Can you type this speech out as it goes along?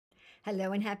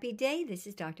Hello and happy day. This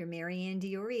is Dr. MaryAnn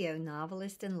Diorio,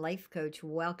 novelist and life coach,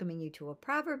 welcoming you to a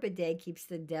proverb a day keeps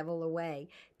the devil away.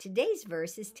 Today's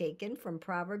verse is taken from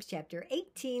Proverbs chapter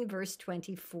 18, verse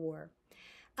 24.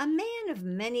 A man of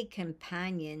many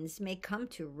companions may come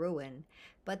to ruin,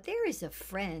 but there is a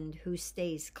friend who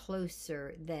stays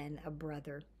closer than a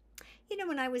brother.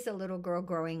 When I was a little girl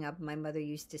growing up, my mother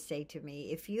used to say to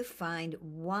me, if you find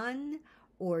one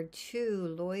or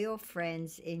two loyal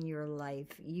friends in your life,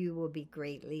 you will be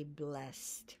greatly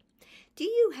blessed. Do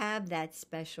you have that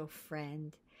special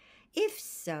friend? If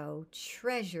so,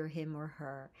 treasure him or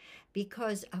her,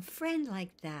 because a friend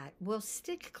like that will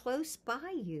stick close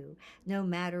by you no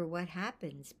matter what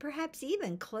happens, perhaps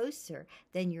even closer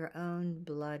than your own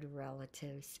blood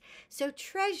relatives. So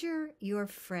treasure your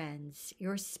friends,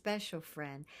 your special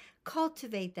friend.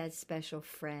 Cultivate that special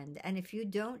friend. And if you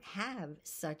don't have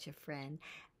such a friend,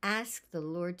 ask the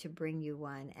Lord to bring you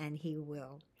one, and He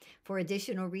will. For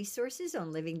additional resources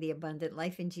on living the abundant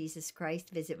life in Jesus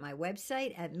Christ, visit my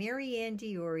website at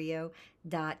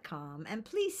MaryAnnDiorio.com. And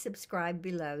please subscribe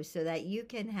below so that you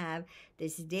can have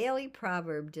this daily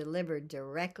proverb delivered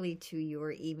directly to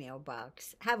your email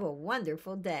box. Have a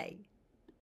wonderful day.